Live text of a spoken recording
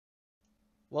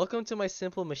Welcome to my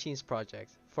Simple Machines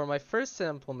project. For my first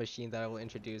simple machine that I will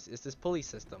introduce is this pulley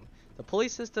system. The pulley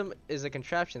system is a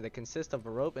contraption that consists of a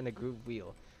rope and a groove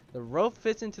wheel. The rope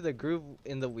fits into the groove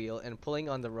in the wheel and pulling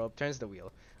on the rope turns the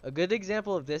wheel. A good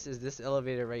example of this is this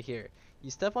elevator right here. You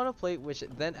step on a plate which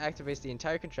then activates the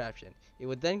entire contraption. It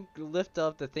would then lift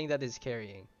up the thing that is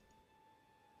carrying.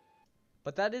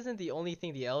 But that isn't the only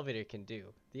thing the elevator can do.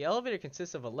 The elevator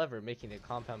consists of a lever making a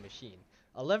compound machine.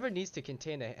 A lever needs to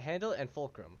contain a handle and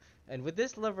fulcrum, and with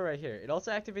this lever right here, it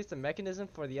also activates the mechanism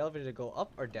for the elevator to go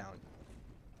up or down.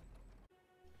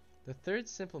 The third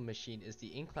simple machine is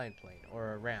the inclined plane,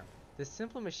 or a ramp. This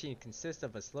simple machine consists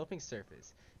of a sloping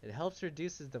surface. It helps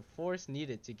reduces the force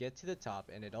needed to get to the top,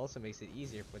 and it also makes it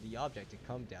easier for the object to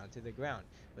come down to the ground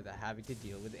without having to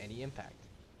deal with any impact.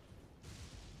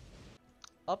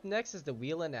 Up next is the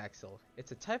wheel and axle.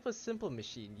 It's a type of simple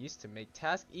machine used to make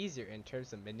tasks easier in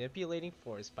terms of manipulating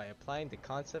force by applying the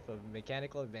concept of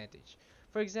mechanical advantage.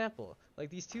 For example, like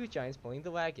these two giants pulling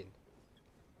the wagon.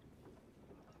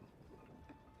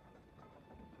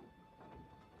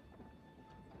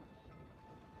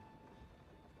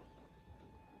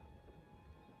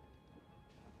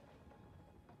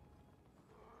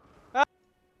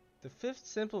 The fifth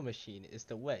simple machine is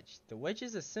the wedge. The wedge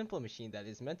is a simple machine that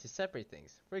is meant to separate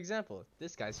things. For example,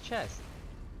 this guy's chest.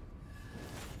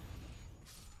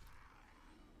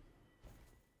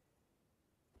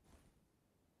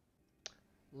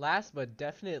 Last but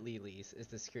definitely least is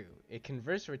the screw. It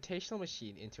converts rotational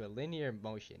machine into a linear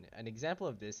motion. An example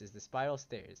of this is the spiral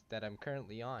stairs that I'm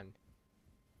currently on.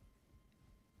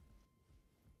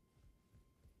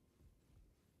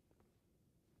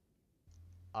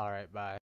 Alright, bye.